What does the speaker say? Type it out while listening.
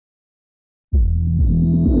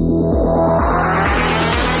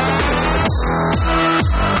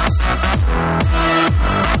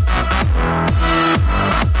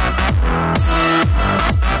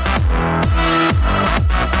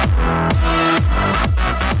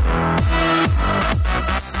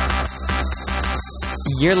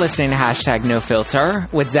You're listening to Hashtag No Filter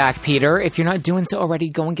with Zach Peter. If you're not doing so already,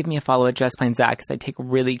 go and give me a follow at Just Plain Zach, because I take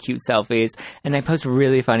really cute selfies and I post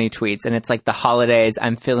really funny tweets. And it's like the holidays.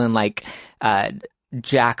 I'm feeling like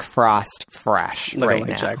Jack Frost fresh right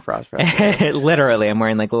now. Jack Frost fresh. Literally, I'm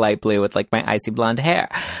wearing like light blue with like my icy blonde hair.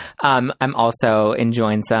 I'm also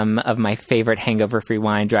enjoying some of my favorite hangover-free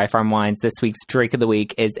wine, Dry Farm Wines. This week's drink of the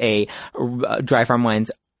week is a Dry Farm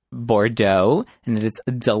Wines Bordeaux, and it is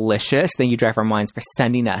delicious. Thank you, Dry Farm Wines, for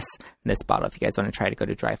sending us this bottle. If you guys want to try to go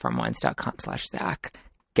to dryfarmwines.com/Zach,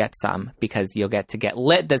 get some, because you'll get to get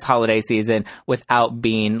lit this holiday season without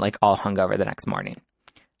being like all hungover the next morning.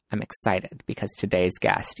 I'm excited because today's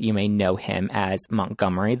guest, you may know him as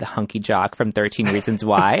Montgomery, the hunky jock from 13 Reasons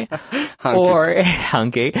Why, or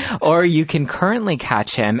you can currently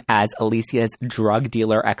catch him as Alicia's drug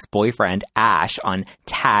dealer ex-boyfriend, Ash, on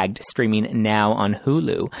Tagged, streaming now on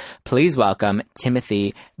Hulu. Please welcome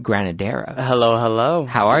Timothy Granaderos. Hello.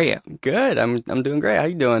 How are you? Good. I'm doing great. How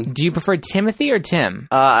you doing? Do you prefer Timothy or Tim?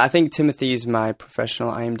 I think Timothy's my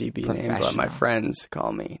professional IMDb name, but my friends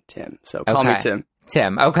call me Tim. So call me Tim.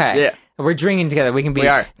 Tim, okay. Yeah. We're drinking together. We can be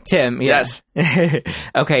Tim. Yeah. Yes.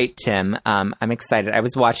 Okay, Tim. I'm excited. I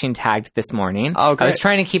was watching Tagged this morning. Oh, great. I was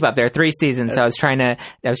trying to keep up. There are 3 seasons, so I was trying to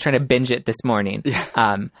binge it this morning.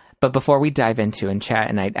 Yeah. But before we dive into and chat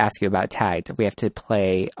and I'd ask you about Tagged, we have to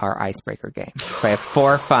play our icebreaker game. So I have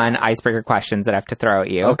 4 fun icebreaker questions that I have to throw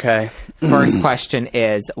at you. Okay. First question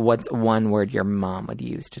is, what's one word your mom would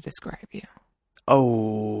use to describe you?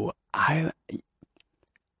 Oh,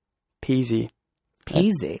 Peasy.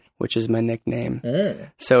 Peasy, which is my nickname.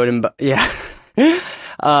 So I'm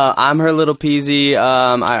her little Peasy.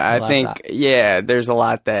 I think that. There's a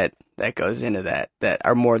lot that goes into that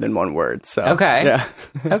are more than one word. So okay, yeah.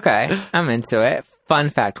 Okay, I'm into it.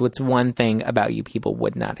 Fun fact: what's one thing about you people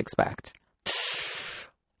would not expect?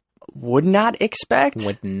 Would not expect.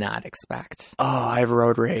 Oh, I have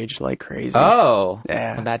road rage like crazy. Oh,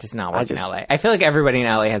 yeah. Well, that does not work in LA. I feel like everybody in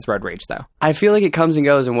LA has road rage, though. I feel like it comes and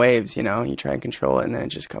goes in waves. You know, you try and control it, and then it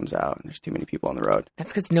just comes out. And there's too many people on the road.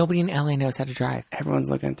 That's because nobody in LA knows how to drive. Everyone's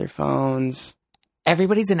looking at their phones.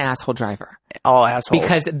 Everybody's an asshole driver. All assholes.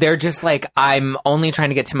 Because they're just like, I'm only trying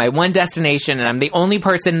to get to my one destination, and I'm the only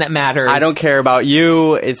person that matters. I don't care about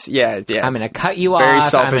you. It's I'm going to cut you off. Very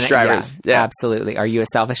selfish drivers. Yeah, absolutely. Are you a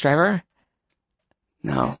selfish driver?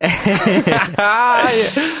 No.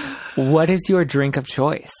 What is your drink of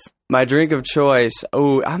choice? My drink of choice.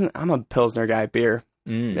 Oh, I'm a Pilsner guy. Beer.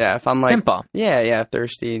 Yeah, if I'm like simple. Yeah,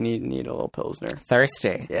 thirsty, need a little Pilsner.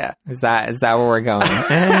 Thirsty. Yeah. Is that where we're going?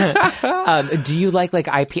 Do you like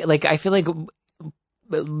IPA? Like, I feel like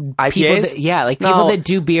IPAs? People that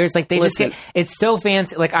do beers, like they just get, it's so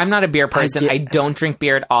fancy. Like, I'm not a beer person. I don't drink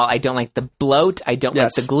beer at all. I don't like the bloat. I don't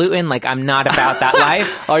like the gluten. Like, I'm not about that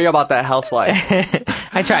life. Oh, you're about that health life.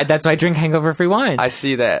 I tried. That's why I drink hangover-free wine. I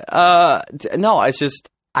see that. No, it's just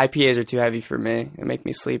IPAs are too heavy for me. They make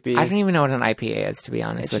me sleepy. I don't even know what an IPA is, to be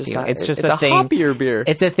honest with you. It's just a thing. hoppier beer.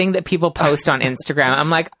 It's a thing that people post on Instagram. I'm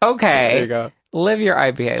like, okay. There you go. Live your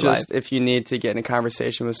IPA life. Just if you need to get in a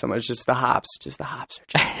conversation with someone, it's just the hops. Just the hops are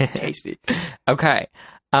just tasty. Okay.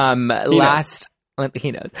 He knows.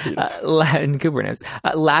 And Cooper knows.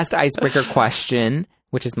 Last icebreaker question,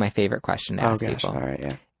 which is my favorite question to ask people. All right,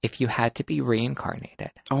 yeah. If you had to be reincarnated.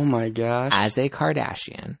 Oh my gosh. As a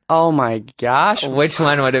Kardashian. Oh my gosh. Which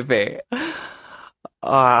one would it be?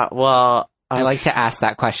 Well, I like to ask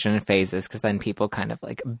that question in phases, because then people kind of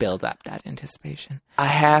like build up that anticipation. I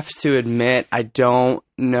have to admit, I don't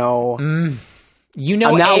know. You know,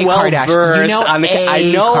 I'm not well versed on the.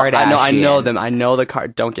 I know them. I know the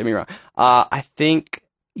card. Don't get me wrong. I think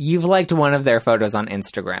you've liked one of their photos on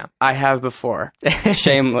Instagram. I have before.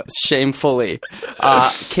 Shamefully.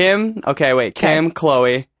 Kim. Okay, wait. Kim,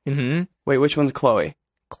 Khloe. Mm-hmm. Wait, which one's Khloe?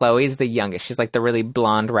 Khloe's the youngest. She's like the really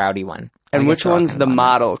blonde, rowdy one. And which one's the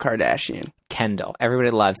model Kardashian? Kendall.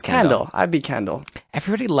 Everybody loves Kendall. I'd be Kendall.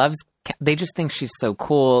 Everybody loves. They just think she's so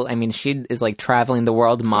cool. I mean, she is like traveling the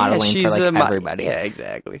world modeling for like everybody. Yeah,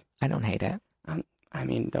 exactly. I don't hate it. I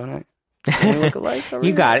mean, don't I? Don't we look alike?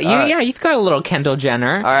 You got it. Yeah, you've got a little Kendall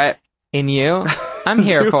Jenner. All right. In you. I'm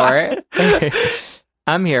here for it.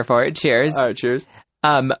 I'm here for it. Cheers. All right, cheers.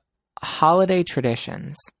 Holiday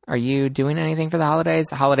traditions. Are you doing anything for the holidays?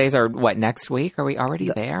 The holidays are what, next week? Are we already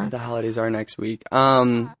there? The holidays are next week.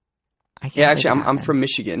 I'm from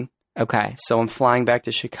Michigan. Okay. So I'm flying back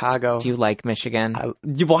to Chicago. Do you like Michigan?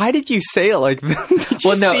 Why did you say it like that?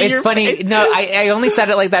 Well, no, it's funny. Face? No, I only said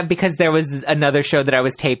it like that because there was another show that I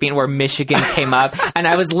was taping where Michigan came up, and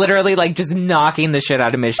I was literally like just knocking the shit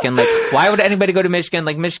out of Michigan. Like, why would anybody go to Michigan?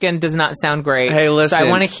 Like, Michigan does not sound great. Hey, listen. So I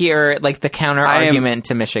want to hear like the counter argument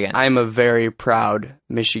to Michigan. I'm a very proud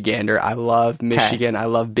Michigander. I love Michigan. I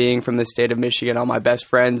love being from the state of Michigan. All my best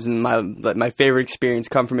friends and my favorite experience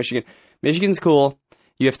come from Michigan. Michigan's cool.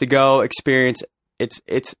 You have to go experience.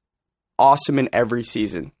 It's awesome in every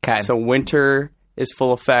season. Okay. So winter is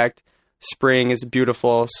full effect. Spring is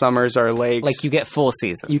beautiful. Summers are lakes. Like you get full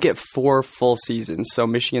seasons. You get 4 full seasons. So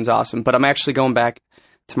Michigan's awesome. But I'm actually going back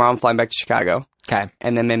tomorrow. I'm flying back to Chicago. Okay.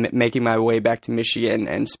 And then making my way back to Michigan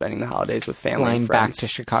and spending the holidays with family Flying and friends. back to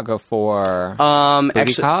Chicago for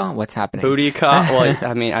booty call? What's happening? Booty call? Well,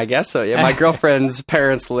 I mean, I guess so. Yeah, my girlfriend's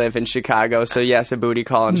parents live in Chicago, so yes, a booty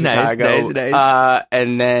call in Chicago. Nice.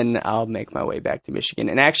 And then I'll make my way back to Michigan.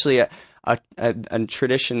 And actually, a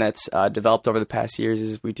tradition that's developed over the past years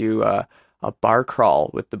is we do a bar crawl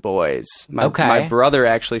with the boys. My brother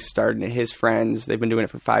actually started, and his friends, they've been doing it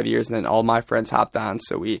for 5 years, and then all my friends hopped on,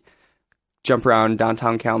 so we jump around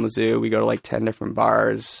downtown Kalamazoo. We go to like 10 different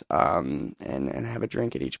bars and have a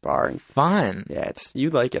drink at each bar. Fun. Yeah,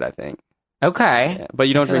 you'd like it, I think. Okay. Yeah, but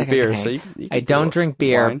you don't drink beer, so you I don't drink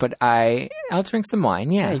beer, wine. But I'll drink some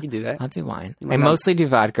wine, yeah. Yeah, you can do that. I'll do wine. I mostly do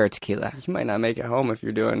vodka or tequila. You might not make it home if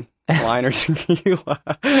you're doing wine or tequila.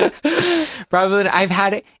 Probably. I've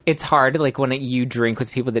had it. It's hard, like when you drink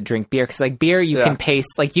with people that drink beer, because like beer, you can pace,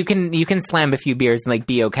 like you can slam a few beers and like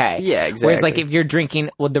be okay. Yeah, exactly. Whereas like if you're drinking,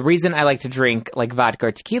 well, the reason I like to drink like vodka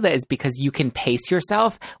or tequila is because you can pace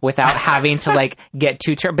yourself without having to like get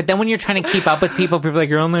too But then when you're trying to keep up with people are like,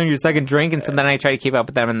 you're only on your second drink, and so then I try to keep up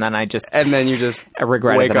with them, and then I just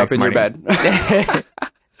regret wake it the up next in morning. your bed.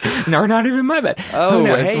 No, not even my bed. Oh,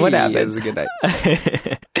 hey, what happens? It was a good night.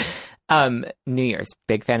 New Year's.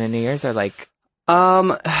 Big fan of New Year's, or like?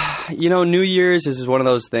 New Year's is one of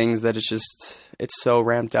those things that it's so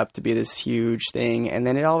ramped up to be this huge thing, and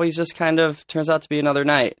then it always just kind of turns out to be another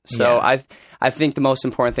night. So I think the most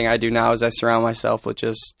important thing I do now is I surround myself with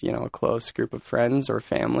just, a close group of friends or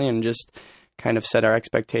family, and just kind of set our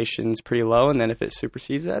expectations pretty low, and then if it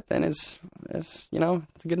supersedes that, then it's a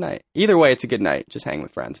good night. Either way, it's a good night. Just hang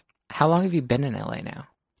with friends. How long have you been in LA now?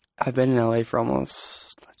 I've been in LA for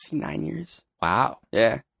almost, 9 years. Wow.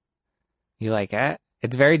 Yeah. You like it?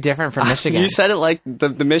 It's very different from Michigan. You said it like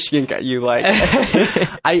the Michigan guy you like.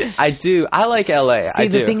 I do. I like LA. See,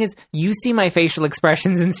 the thing is, you see my facial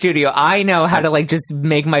expressions in studio. I know how to like just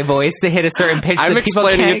make my voice to hit a certain pitch. I'm that people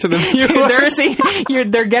explaining it to the viewers.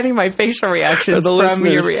 They're getting my facial reactions from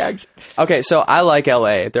listeners. Your reaction. Okay, so I like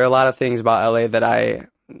LA. There are a lot of things about LA that I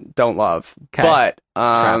don't love. Okay. But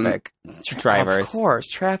traffic drivers. Of course,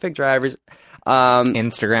 traffic drivers.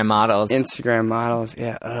 Instagram models,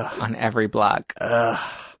 yeah, on every block. But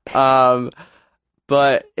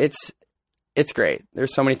it's great.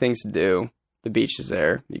 There's so many things to do. The beach is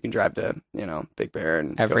there. You can drive to, Big Bear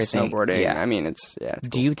and everything. Go snowboarding. Yeah. I mean, it's cool.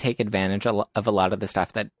 Do you take advantage of a lot of the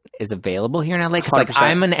stuff that is available here in LA? Because 100%.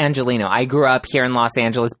 I'm an Angelino. I grew up here in Los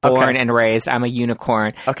Angeles, born and raised. I'm a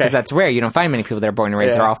unicorn. Because that's rare. You don't find many people that are born and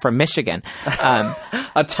raised. They're all from Michigan.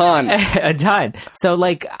 A ton. A ton. So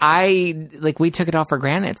we took it all for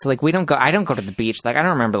granted. So like I don't go to the beach. Like I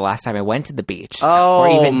don't remember the last time I went to the beach. Oh,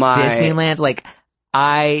 or even my. Disneyland. Like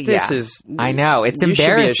I know. It's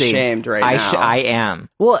embarrassing. You should be ashamed now. I am.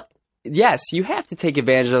 Well, yes, you have to take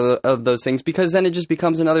advantage of those things, because then it just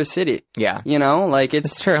becomes another city. Yeah.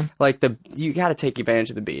 It's true. Like you got to take advantage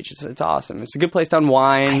of the beach. It's awesome. It's a good place to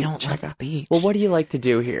unwind. I don't like the beach. Well, what do you like to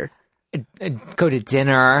do here? Go to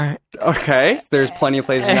dinner. Okay. There's plenty of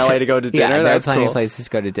places in LA to go to dinner. Yeah, there are plenty cool. of places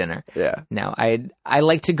to go to dinner. Yeah. No, I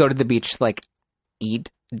like to go to the beach to like eat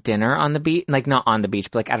dinner on the beach, like not on the beach,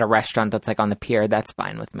 but like at a restaurant that's like on the pier. That's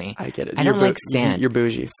fine with me. I get it. I don't like sand. You're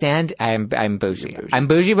bougie. Sand. I'm bougie. I'm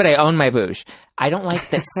bougie, but I own my bouge. I don't like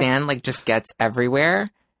that sand like just gets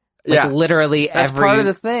everywhere. Like literally that's part of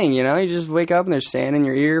the thing. You just wake up and there's sand in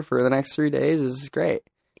your ear for the next 3 days. This is great.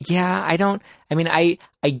 Yeah,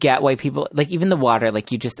 I get why people like even the water,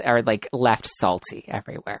 like you just are like left salty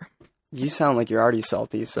everywhere. You sound like you're already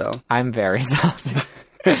salty, so I'm very salty.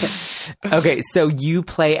 Okay, so you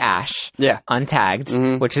play Ash,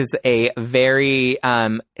 Untagged, which is a very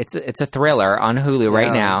it's a thriller on Hulu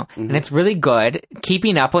right now, and it's really good.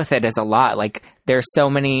 Keeping up with it is a lot. Like there's so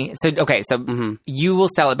many. So you will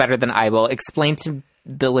sell it better than I will. Explain to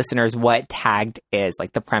the listeners what Tagged is,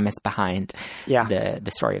 like the premise behind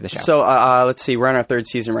the story of the show. So let's see, we're on our 3rd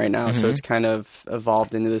season right now, so it's kind of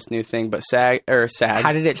evolved into this new thing. But SAG.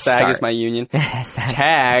 How did it start? SAG is my union.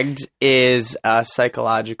 Tagged is a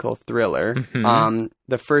psychological thriller.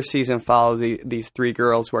 The first season follows these 3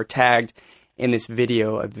 girls who are tagged in this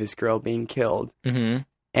video of this girl being killed, and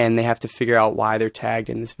they have to figure out why they're tagged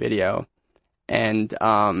in this video. And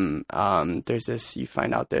there's this. You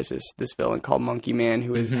find out there's this villain called Monkey Man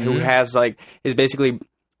who is basically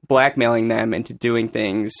blackmailing them into doing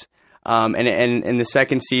things. And in the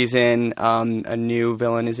 2nd season, a new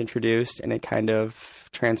villain is introduced, and it kind of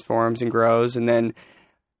transforms and grows. And then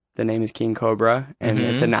the name is King Cobra, and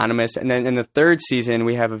it's anonymous. And then in the 3rd season,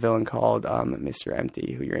 we have a villain called Mr.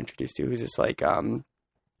 Empty, who you're introduced to, who's just like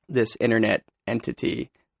this internet entity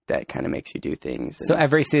that kind of makes you do things. So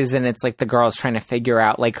every season, it's like the girls trying to figure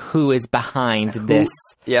out like who is behind this.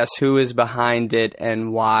 Yes, who is behind it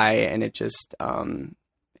and why, and it just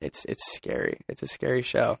it's scary. It's a scary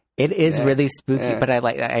show. It is really spooky, but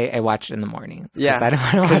I watch it in the mornings. Yeah, I don't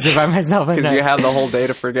want to watch it by myself because you have the whole day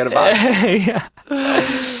to forget about it. Yeah.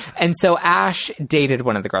 And so Ash dated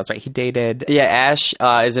one of the girls, right? He dated. Yeah, Ash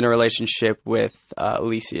is in a relationship with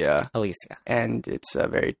Alicia. And it's a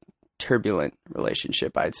very turbulent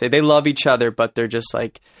relationship, I'd say. They love each other, but they're just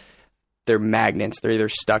like, they're magnets. They're either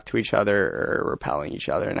stuck to each other or repelling each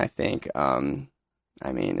other. And I think,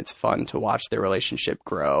 it's fun to watch their relationship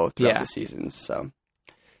grow throughout the seasons. So,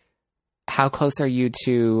 how close are you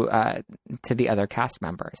to the other cast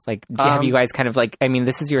members? Like, have you guys kind of like? I mean,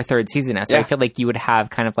 this is your 3rd season now, so I feel like you would have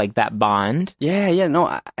kind of like that bond. Yeah.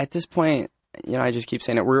 No, at this point, I just keep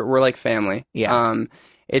saying it. We're like family. Yeah.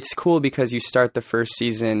 It's cool because you start the 1st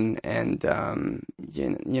season and,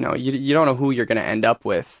 you don't know who you're going to end up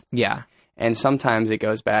with. Yeah. And sometimes it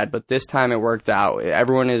goes bad, but this time it worked out.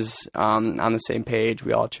 Everyone is on the same page.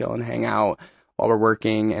 We all chill and hang out while we're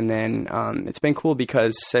working. And then it's been cool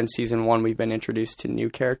because since season 1, we've been introduced to new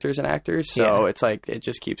characters and actors. So it's like it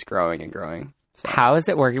just keeps growing and growing. So. How is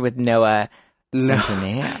it working with Noah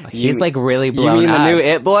Centineo? He's like really blown up. You mean the new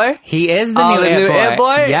It Boy? He is the new It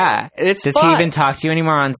Boy? Yeah. Does fun. He even talk to you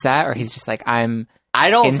anymore on set? Or he's just like, I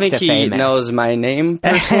don't think he knows my name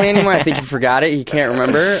personally anymore. I think he forgot it. He can't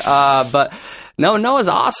remember. But no, Noah's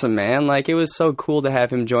awesome, man. Like, it was so cool to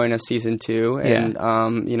have him join us season 2. And,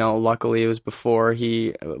 luckily it was before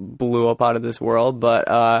he blew up out of this world.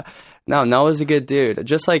 But, no, Noah's a good dude.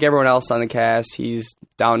 Just like everyone else on the cast, he's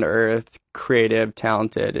down to earth, creative,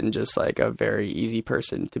 talented, and just like a very easy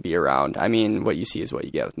person to be around. I mean, what you see is what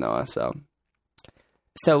you get with Noah,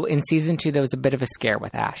 So in season 2, there was a bit of a scare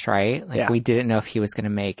with Ash, right? Like we didn't know if he was going to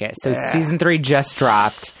make it. So season 3 just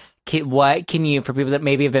dropped. What can you, for people that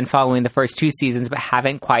maybe have been following the first 2 seasons but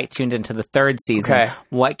haven't quite tuned into the 3rd season,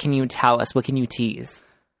 what can you tell us? What can you tease?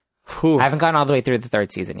 I haven't gotten all the way through the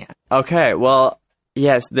 3rd season yet. Okay, well,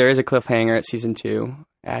 yes, there is a cliffhanger at season 2.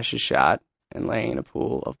 Ash is shot and laying in a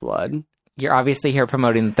pool of blood. You're obviously here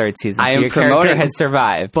promoting the 3rd season, so your character has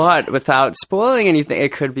survived. But without spoiling anything,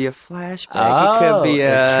 it could be a flashback. Oh, it could be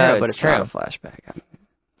it's true. Not a flashback.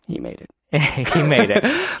 He made it. He made it.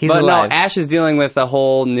 He's but alive. No, Ash is dealing with a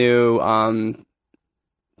whole new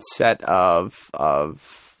set of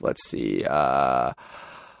let's see,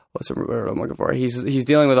 what's the word I'm looking for? He's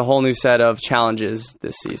dealing with a whole new set of challenges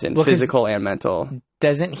this season, physical and mental.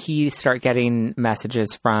 Doesn't he start getting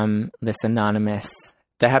messages from this anonymous?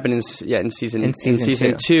 That happened in season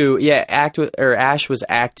 2. Yeah, Ash was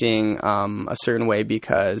acting a certain way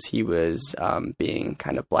because he was being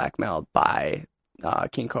kind of blackmailed by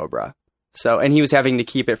King Cobra. So, and he was having to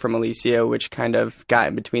keep it from Alicia, which kind of got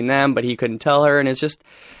in between them, but he couldn't tell her, and it's just,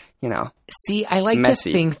 See, I like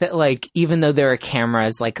messy. to think that, like, even though there are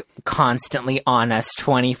cameras, like, constantly on us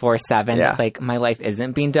 24/7, like, my life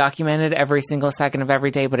isn't being documented every single second of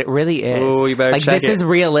every day, but it really is. Oh, you better like, check this it. is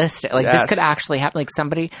realistic. Like, this could actually happen. Like,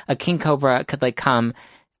 a King Cobra could, like, come.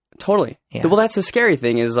 Totally. Yeah. Well, that's the scary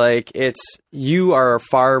thing is, like, you are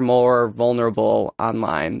far more vulnerable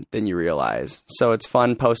online than you realize. So it's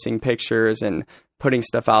fun posting pictures and putting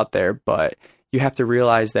stuff out there, but you have to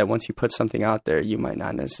realize that once you put something out there, you might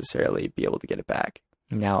not necessarily be able to get it back.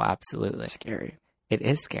 No, absolutely. It's scary. It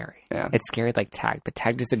is scary. Yeah. It's scary like Tagged, but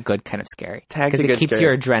Tagged is a good kind of scary. Tagged's a good because it keeps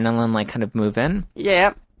scary. your adrenaline like kind of moving.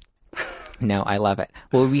 Yeah. No, I love it.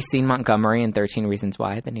 Will we see Montgomery in 13 Reasons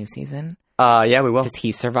Why, the new season? Yeah, we will. Does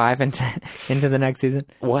he survive into the next season?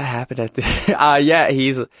 What happened at the... yeah,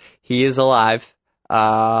 he is alive.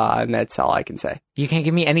 And that's all I can say. You can't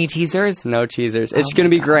give me any teasers? No teasers. It's going to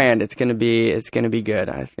be grand. It's going to be good.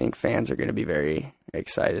 I think fans are going to be very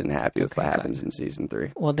excited and happy with what happens in season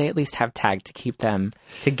 3. Well, they at least have Tag to keep them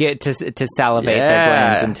to get to salivate their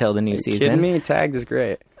glands until the new season. Kidding me? Tag is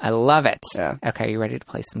great. I love it. Yeah. Okay, you ready to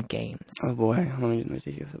play some games? Oh boy, let me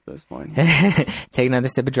take a sip of this wine. Take another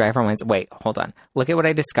sip of Dry Farm Wines. Wait, hold on. Look at what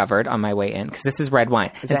I discovered on my way in, because this is red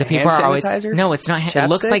wine. Is that hand sanitizer? No, it's not. It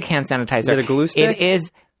looks like hand sanitizer. Is it a glue stick? It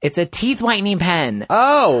is. It's a teeth whitening pen.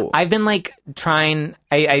 Oh, I've been like trying.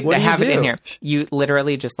 I have it in here. You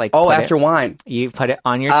literally just like after wine. You put it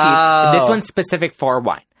on your teeth. This one's specific for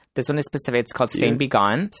wine. This one is specific. It's called Stain Be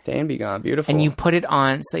Gone. Stain Be Gone. Beautiful. And you put it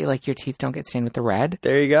on so like your teeth don't get stained with the red.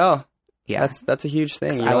 There you go. Yeah, that's a huge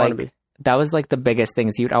thing. You don't want to be. That was like the biggest thing.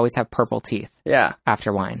 Is you'd always have purple teeth. Yeah.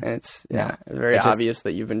 After wine. And it's very obvious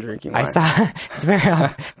that you've been drinking wine. I saw. It's very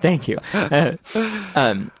obvious. Thank you.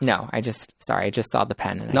 No, I just saw the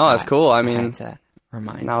pen. And that's cool. I mean, to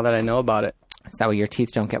remind. Now that I know about it, so your teeth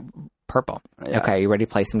don't get purple. Yeah. Okay, you ready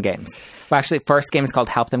to play some games? Well, actually, first game is called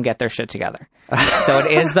Help Them Get Their Shit Together. So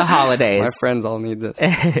it is the holidays. My friends all need this.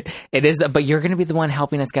 It is, but you're going to be the one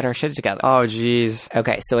helping us get our shit together. Oh, geez.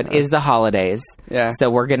 Okay, so it is the holidays. Yeah. So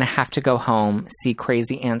we're going to have to go home, see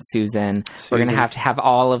crazy Aunt Susan. We're going to have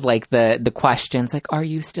all of like the questions, like, are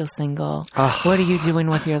you still single? What are you doing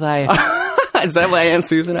with your life? Is that what Aunt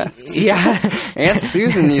Susan asks? Yeah. Aunt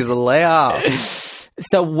Susan needs a layoff.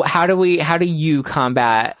 So how do you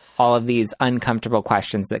combat all of these uncomfortable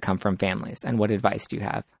questions that come from families? And what advice do you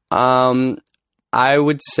have? I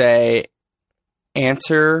would say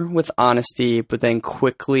answer with honesty, but then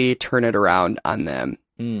quickly turn it around on them.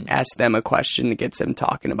 Ask them a question that gets them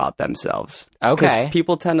talking about themselves. Okay. Because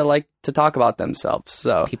people tend to like to talk about themselves.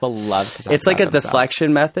 So people love to talk about It's like a themselves.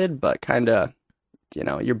 deflection method, but kind of,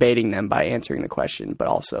 you're baiting them by answering the question, but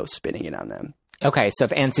also spinning it on them. Okay, so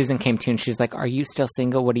if Aunt Susan came to you and she's like, are you still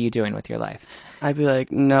single? What are you doing with your life? I'd be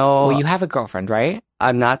like, no. Well, you have a girlfriend, right?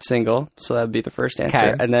 I'm not single, so that would be the first answer.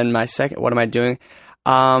 Okay. And then my second, what am I doing?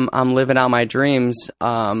 I'm living out my dreams. When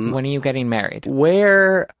are you getting married?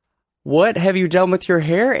 What have you done with your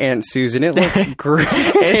hair, Aunt Susan? It looks great.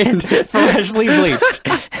 It's freshly bleached.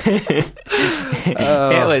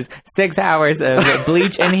 It was 6 hours of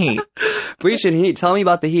bleach and heat. Bleach and heat. Tell me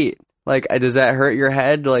about the heat. Like, does that hurt your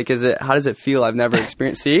head? Like, how does it feel? I've never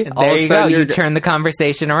experienced. See? There you go. You turn the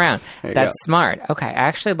conversation around. That's go. smart. Okay. I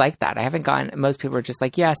actually like that. I haven't gotten, most people are just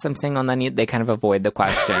like, yes, I'm single. And then they kind of avoid the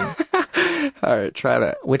question. All right. Try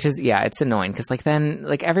that. Which is, it's annoying. Because then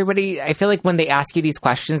everybody, I feel like when they ask you these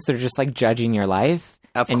questions, they're just like judging your life.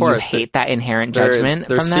 Of and course. You hate that inherent judgment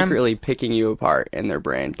They're from them. secretly picking you apart in their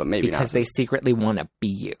brain, but maybe not. Because they secretly want to be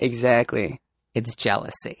you. Exactly. It's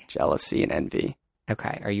jealousy. Jealousy and envy.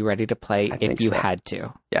 Okay, are you ready to play if you had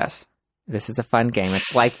to? Yes. This is a fun game.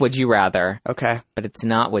 It's like Would You Rather. Okay. But it's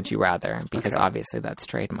not Would You Rather, because obviously that's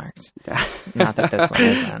trademarked. Yeah. Not that this one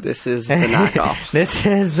isn't. This is the knockoff. This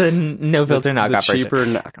is the no-filter knockoff the cheaper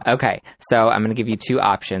version. knockoff. Okay, so I'm going to give you 2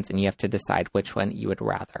 options, and you have to decide which one you would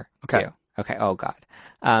rather do. Okay, oh God.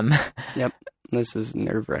 Yep. This is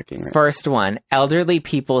nerve-wracking. Right? First one, elderly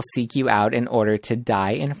people seek you out in order to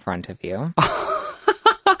die in front of you.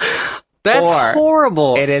 That's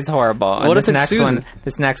horrible. It is horrible. What if it's Susan?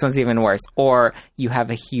 This next one's even worse. Or you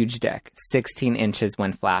have a huge dick, 16 inches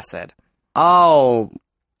when flaccid. Oh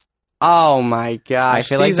my gosh. I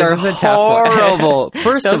feel like these this are is a tough one. horrible.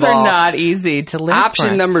 First Those of all, are not easy to live.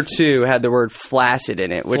 Option number 2 had the word flaccid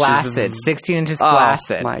in it, which flaccid, is 16 inches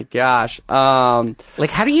flaccid. Oh my gosh.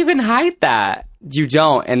 Like, how do you even hide that? You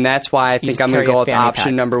don't, and that's why I think I'm going to go with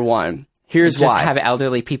option number 1. Here's why. Just have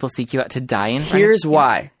elderly people seek you out to die in front Here's of you?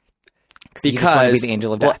 why. Because you just want to be the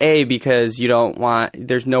angel of death. Well, because you don't want,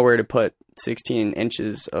 there's nowhere to put 16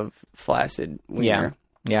 inches of flaccid wiener.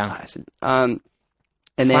 Yeah. Flaccid. And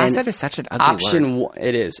then flaccid is such an ugly word.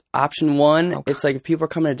 It is. Option 1, it's like if people are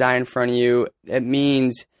coming to die in front of you, it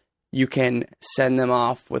means you can send them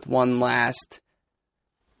off with one last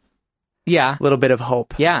little bit of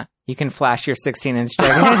hope. Yeah. You can flash your 16-inch dick.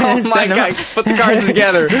 Oh my God. Put the cards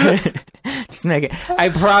together. Just make it. I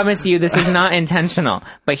promise you this is not intentional.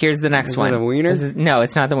 But here's the next one. Is it a wiener? No,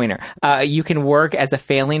 it's not the wiener. You can work as a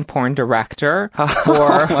failing porn director or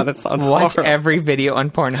watch horrible. every video on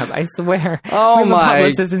Pornhub. I swear. Oh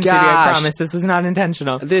my gosh. I promise this was not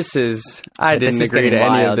intentional. I didn't agree to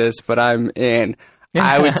any of this, but I'm in.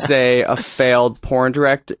 I would say a failed porn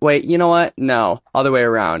director. Wait, you know what? No. Other way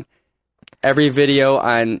around. Every video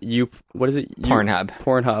on what is it? Pornhub.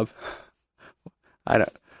 Pornhub. I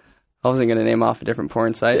wasn't going to name off a different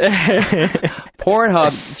porn site.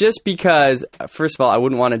 Pornhub, just because, first of all, I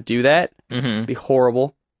wouldn't want to do that. Mm-hmm. It'd be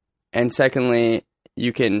horrible. And secondly,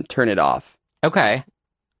 you can turn it off. Okay.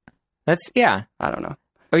 I don't know.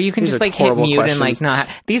 Or you can These just are like hit horrible mute and like questions. not.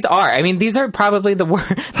 These are. I mean, these are probably the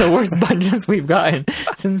worst budgets we've gotten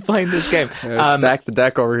since playing this game. Stack the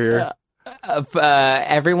deck over here.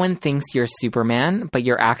 Everyone thinks you're Superman, but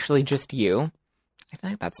you're actually just you. I feel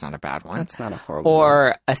like that's not a bad one. That's not a horrible one.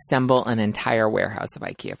 Or assemble an entire warehouse of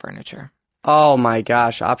IKEA furniture. Oh my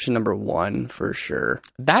gosh, option number 1 for sure.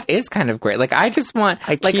 That is kind of great. Like, I just want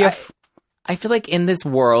IKEA. I feel like in this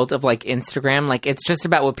world of like Instagram, like it's just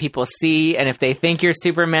about what people see, and if they think you're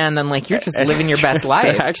Superman, then like you're just living your best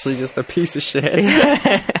life. They're actually just a piece of shit.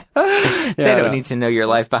 They don't need to know your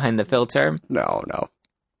life behind the filter. No.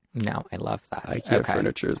 No, I love that. IKEA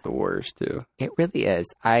furniture is the worst too. It really is.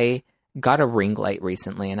 I got a ring light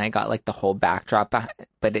recently, and I got like the whole backdrop,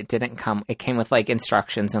 but it didn't come. It came with like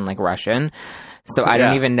instructions in like Russian, so I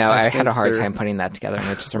don't even know. I had a hard time putting that together, and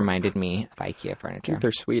it just reminded me of IKEA furniture.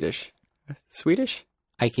 They're Swedish. Swedish?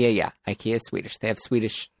 IKEA, yeah. IKEA is Swedish. They have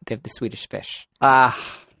the Swedish fish.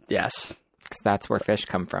 Yes. Because that's where fish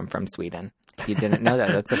come from Sweden. You didn't know that.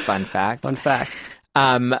 That's a fun fact. Fun fact.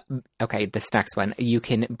 Okay, this next one. You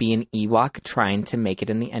can be an Ewok trying to make it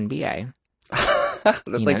in the NBA. That's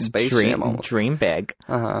like Space Jam almost. Dream big.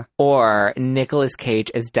 Uh-huh. Or Nicolas Cage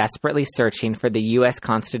is desperately searching for the U.S.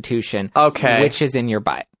 Constitution, which is in your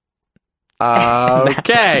butt.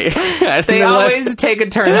 Okay. They always take a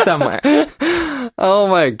turn somewhere. Oh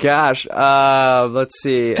my gosh. Let's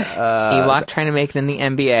see. Ewok trying to make it in the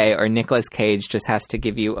NBA, or Nicolas Cage just has to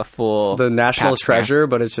give you a full the national pap smear. treasure,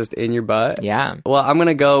 but it's just in your butt. Yeah. Well, I'm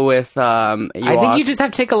gonna go with Ewok. I think you just have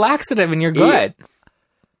to take a laxative and you're good.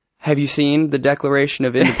 Have you seen the Declaration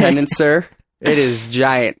of Independence, sir? It is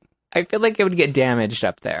giant. I feel like it would get damaged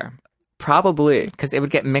up there. Probably. Because it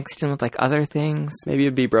would get mixed in with like other things. Maybe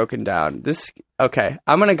it'd be broken down. Okay,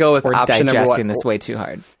 I'm gonna go with We're option number 1. digesting this way too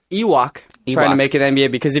hard. Ewok trying to make an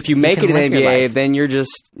NBA, because if you So make you it can an live your NBA, life. then you're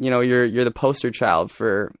just, you're the poster child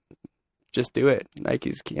for just do it.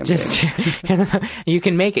 Nike's campaign. You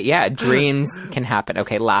can make it. Yeah, dreams can happen.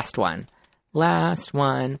 Okay, last one.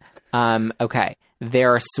 Okay,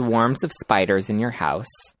 there are swarms of spiders in your house.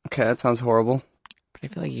 Okay, that sounds horrible. But I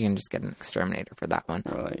feel like you can just get an exterminator for that one.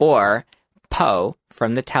 Really? Or Poe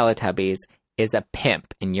from the Teletubbies is a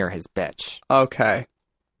pimp and you're his bitch. Okay.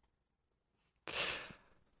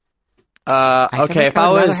 I feel okay, like if I I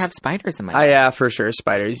would rather was... have spiders in my life. yeah, for sure.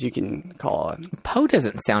 Spiders, you can call on. Poe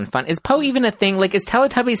doesn't sound fun. Is Poe even a thing? Like, is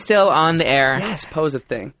Teletubbies still on the air? Yes, Poe's a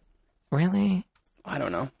thing. Really? I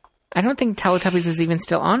don't know. I don't think Teletubbies is even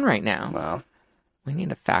still on right now. Wow. We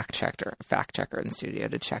need a fact checker in studio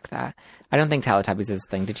to check that. I don't think Teletubbies is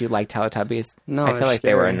a thing. Did you like Teletubbies? No, I feel like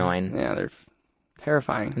they were scary. annoying. Yeah, they're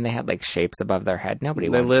terrifying. And they had like shapes above their head. Nobody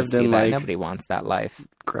They wants lived to see in, that. like, Nobody wants that life.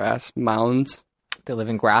 Grass mounds. They live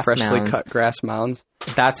in grass Freshly mounds. cut grass mounds.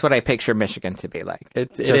 That's what I picture Michigan to be like.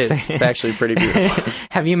 It Just is. saying. It's actually pretty beautiful.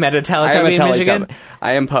 Have you met a I am Teletubby a in Michigan? Teletubby.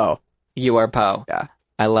 I am Poe. You are Poe. Yeah.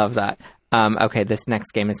 I love that. Okay, this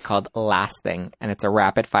next game is called Last Thing, and it's a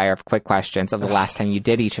rapid fire of quick questions of the last time you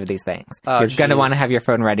did each of these things. You're going to want to have your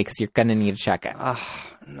phone ready because you're going to need to check it.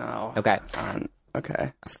 No. Okay.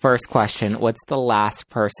 Okay. First question, what's the last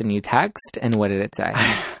person you text, and what did it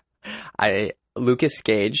say? Lucas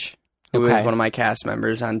Gage, who is one of my cast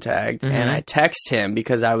members on Tagged, and I text him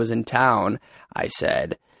because I was in town. I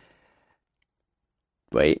said,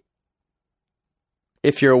 wait.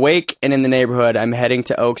 If you're awake and in the neighborhood, I'm heading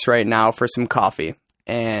to Oaks right now for some coffee.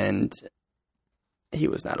 And he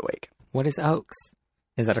was not awake. What is Oaks?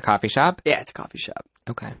 Is that a coffee shop? Yeah, it's a coffee shop.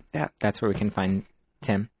 Okay. Yeah. That's where we can find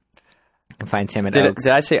Tim. You can find Tim at Oaks.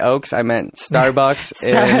 Did I say Oaks? I meant Starbucks.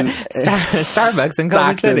 Starbucks in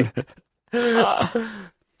Culver City.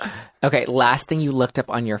 Okay, last thing you looked up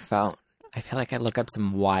on your phone. I feel like I look up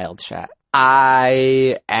some wild shit.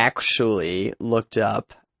 I actually looked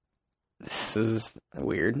up... This is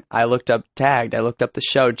weird. I looked up Tagged. I looked up the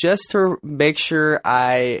show just to make sure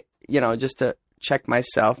just to check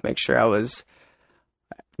myself, make sure I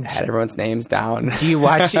had everyone's names down. Do you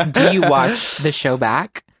watch the show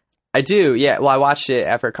back? I do, yeah. Well, I watched it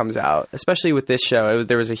after it comes out, especially with this show.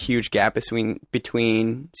 There was a huge gap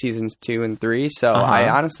between seasons 2 and 3, so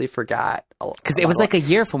I honestly forgot. Because it was like a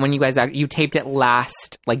year from when you taped it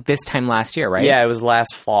this time last year, right? Yeah, it was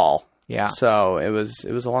last fall. Yeah. So it was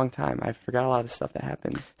a long time. I forgot a lot of the stuff that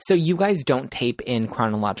happens. So you guys don't tape in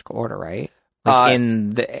chronological order, right?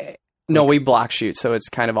 No, we block shoot, so it's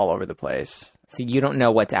kind of all over the place. So you don't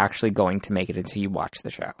know what's actually going to make it until you watch the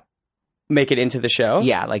show. Make it into the show?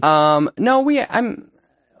 Yeah, like no,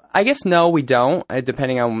 I guess no, we don't,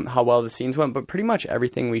 depending on how well the scenes went, but pretty much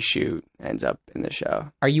everything we shoot ends up in the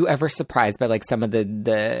show. Are you ever surprised by like some of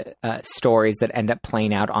the stories that end up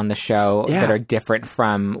playing out on the show that are different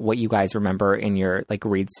from what you guys remember in your like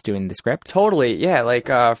reads doing the script? Totally, yeah. Like,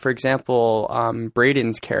 for example,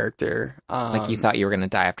 Brayden's character. Like you thought you were going to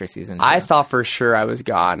die after season 2. I thought for sure I was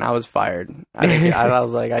gone. I was fired. I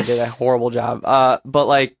was like, I did a horrible job. But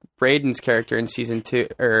like Brayden's character in season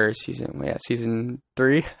 3.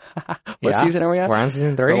 What season are we on? We're on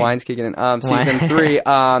season 3. The wine's kicking in. Season 3.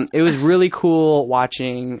 It was really cool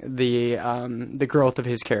watching the growth of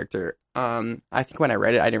his character. I think when I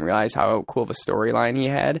read it, I didn't realize how cool of a storyline he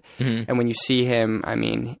had. Mm-hmm. And when you see him, I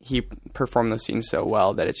mean, he performed those scenes so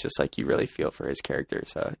well that it's just like you really feel for his character.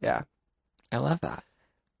 So yeah, I love that.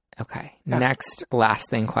 Okay, next last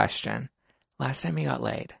thing question. Last time you got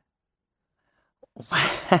laid?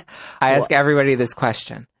 I ask everybody this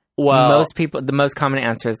question. Well, most people, the most common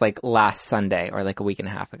answer is like last Sunday or like a week and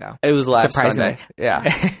a half ago. It was last Sunday. Yeah,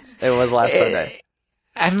 it was last Sunday.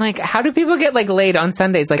 I'm like, how do people get like laid on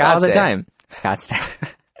Sundays like all the time? Scott's Day.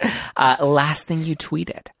 Last thing you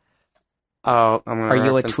tweeted. Oh, are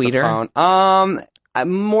you a tweeter?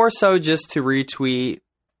 I'm more so just to retweet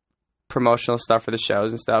promotional stuff for the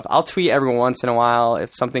shows and stuff. I'll tweet every once in a while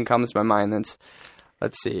if something comes to my mind.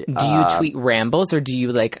 Let's see. Do you tweet rambles or do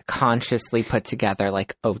you like consciously put together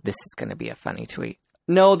like, oh, this is going to be a funny tweet?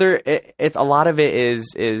 No, a lot of it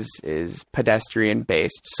is pedestrian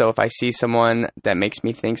based. So if I see someone that makes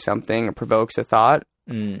me think something or provokes a thought,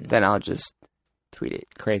 then I'll just tweet it.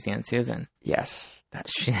 Crazy Aunt Susan. Yes.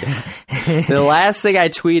 The last thing I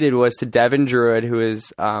tweeted was to Devin Druid, who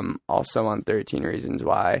is also on 13 Reasons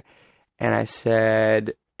Why. And I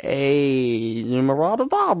said, hey,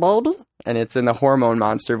 baby. And it's in the Hormone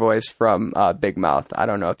Monster voice from Big Mouth. I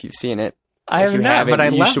don't know if you've seen it. I have not, but I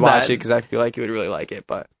love that. You should watch it because I feel like you would really like it.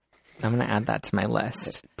 But I'm going to add that to my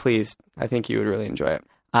list. Please. I think you would really enjoy it.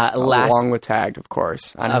 Along with Tagged, of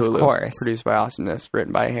course. On Hulu. Of course. Produced by Awesomeness.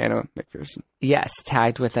 Written by Hannah McPherson. Yes.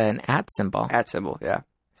 Tagged with an @ symbol. @ symbol, yeah.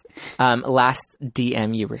 Last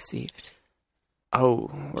DM you received.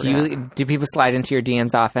 Oh. Do people slide into your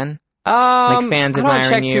DMs often? Like fans admiring you? I don't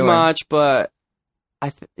check too much, but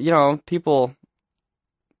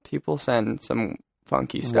people send some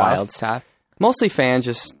funky stuff. Wild stuff. Mostly fans,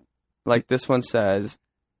 just like this one says,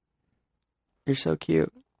 "You're so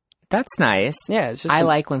cute." That's nice. Yeah, it's just. I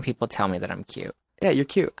like when people tell me that I'm cute. Yeah, you're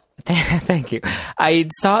cute. Thank you. I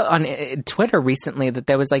saw on Twitter recently that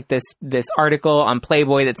there was like this article on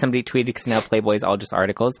Playboy that somebody tweeted, because now Playboy is all just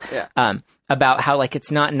articles. Yeah. About how like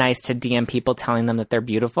it's not nice to DM people telling them that they're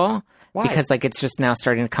beautiful. Why? Because like it's just now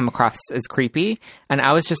starting to come across as creepy. And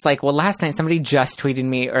I was just like, well, last night somebody just tweeted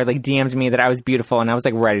me or like DM'd me that I was beautiful, and I was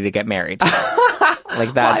like ready to get married.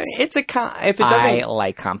 Like that. Well, I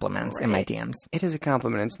like compliments in my DMs. It is a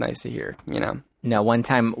compliment. It's nice to hear. No, one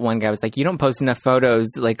time one guy was like, "You don't post enough photos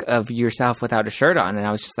like of yourself without a shirt on," and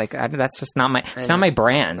I was just like, "That's just not my not my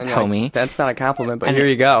brand, homie." Like, that's not a compliment, but here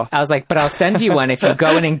you go. I was like, "But I'll send you one if you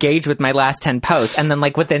go and engage with my last 10 posts." And then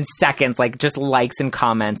like within seconds, like just likes and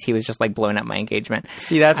comments, he was just like blowing up my engagement.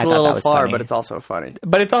 See, that's a little far, but it's also funny.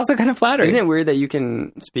 But it's also kind of flattering. Isn't it weird that you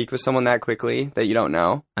can speak with someone that quickly that you don't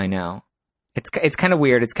know? I know. It's kind of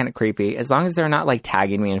weird. It's kind of creepy. As long as they're not like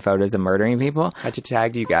tagging me in photos of murdering people. I just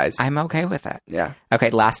tagged you guys. I'm okay with it. Yeah. Okay,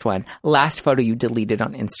 last one. Last photo you deleted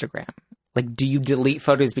on Instagram. Like, do you delete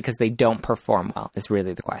photos because they don't perform well? Is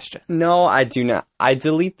really the question. No, I do not. I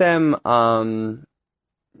delete them.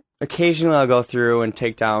 Occasionally I'll go through and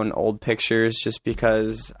take down old pictures just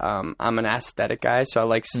because I'm an aesthetic guy, so I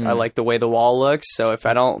like the way the wall looks. So if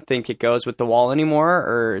I don't think it goes with the wall anymore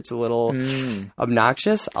or it's a little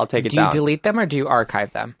obnoxious, I'll take it down. Do you delete them or do you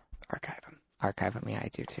archive them? Archive them. Archive them, yeah, I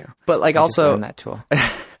do too. But like I also just learned that tool.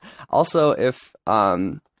 Also, if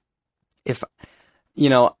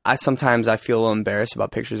sometimes I feel a little embarrassed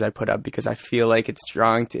about pictures I put up because I feel like it's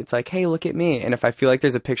it's like, hey, look at me. And if I feel like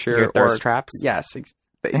there's a picture your thirst traps, yes.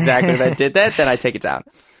 Exactly. If I did that, then I take it down.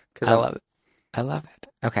 I love it. I love it.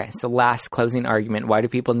 Okay, so last closing argument. Why do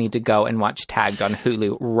people need to go and watch Tagged on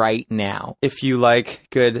Hulu right now? If you like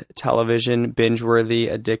good television, binge-worthy,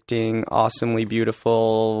 addicting, awesomely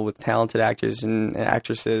beautiful, with talented actors and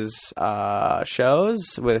actresses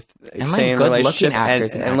shows with insane relationship.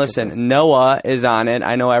 And listen, Noah is on it.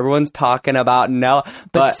 I know everyone's talking about Noah.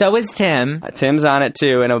 But so is Tim. Tim's on it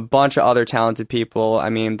too, and a bunch of other talented people.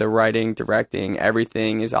 I mean, the writing, directing,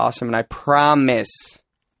 everything is awesome. And I promise.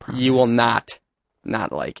 You will not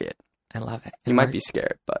like it. I love it. You might be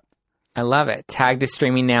scared, but... I love it. Tagged is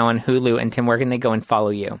streaming now on Hulu. And Tim, where can they go and follow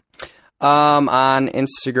you? On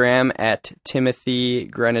Instagram at Timothy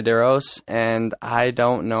Granaderos, and I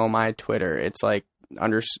don't know my Twitter. It's like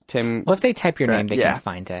under Tim. Well, if they type your name, they can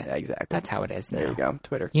find it. Yeah, exactly. That's how it is. There you go.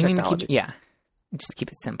 Twitter. You technology. need to just keep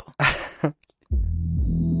it simple.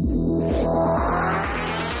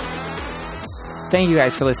 Thank you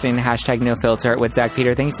guys for listening to #NoFilter with Zach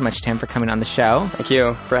Peter. Thank you so much, Tim, for coming on the show. Thank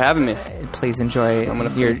you for having me. Please enjoy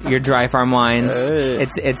your Dry Farm wines. Hey.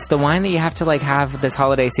 It's the wine that you have to have this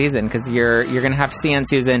holiday season because you're going to have to see Aunt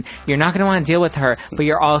Susan. You're not going to want to deal with her, but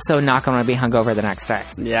you're also not going to be hungover the next day.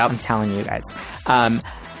 Yeah, I'm telling you guys.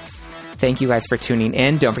 Thank you guys for tuning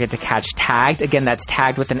in. Don't forget to catch Tagged. Again, that's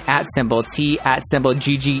tagged with an @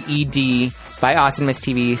 T@GGED by Austin Miss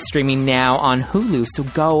TV, streaming now on Hulu. So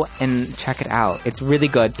go and check it out. It's really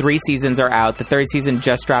good. 3 seasons are out. The 3rd season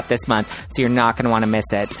just dropped this month, so you're not going to want to miss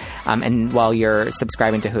it. And while you're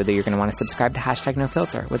subscribing to Hulu, you're going to want to subscribe to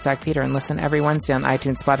 #NoFilter with Zach Peter and listen every Wednesday on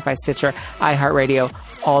iTunes, Spotify, Stitcher, iHeartRadio,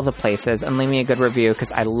 all the places. And leave me a good review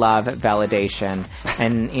because I love validation.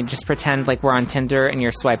 And you just pretend like we're on Tinder and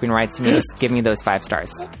you're swiping right to me. Just give me those 5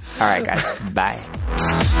 stars. All right, guys. Bye.